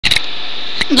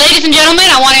Ladies and gentlemen,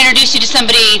 I want to introduce you to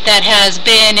somebody that has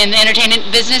been in the entertainment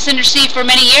business industry for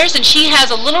many years, and she has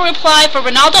a little reply for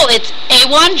Renaldo. It's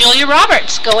A1 Julia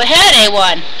Roberts. Go ahead,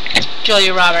 A1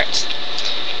 Julia Roberts.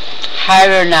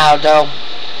 Hi, Renaldo.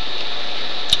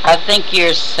 I think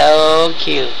you're so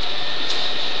cute.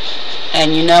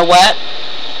 And you know what?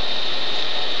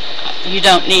 You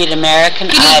don't need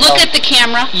American Idol. Can you look at the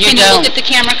camera? Can you look at the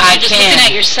camera? I You're just can. looking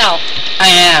at yourself.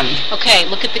 I am. Okay,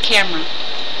 look at the camera.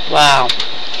 Wow.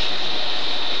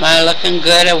 Am I looking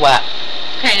good or what?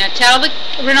 Okay, now tell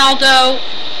Renaldo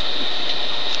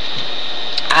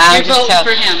you're voting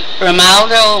for him.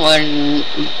 Renaldo, when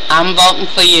I'm voting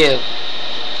for you.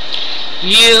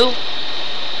 You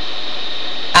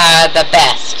are the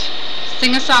best.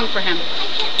 Sing a song for him.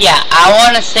 Yeah, I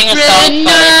want to sing a song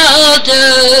for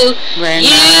Renaldo,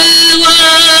 you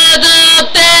are the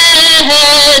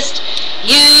best.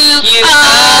 You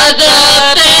are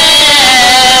the best.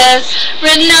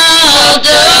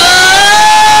 Renaldo,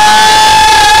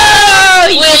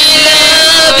 we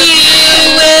love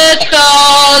you with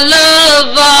all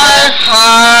of our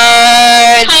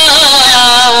heart.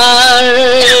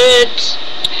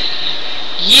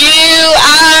 You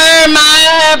are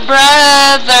my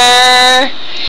brother.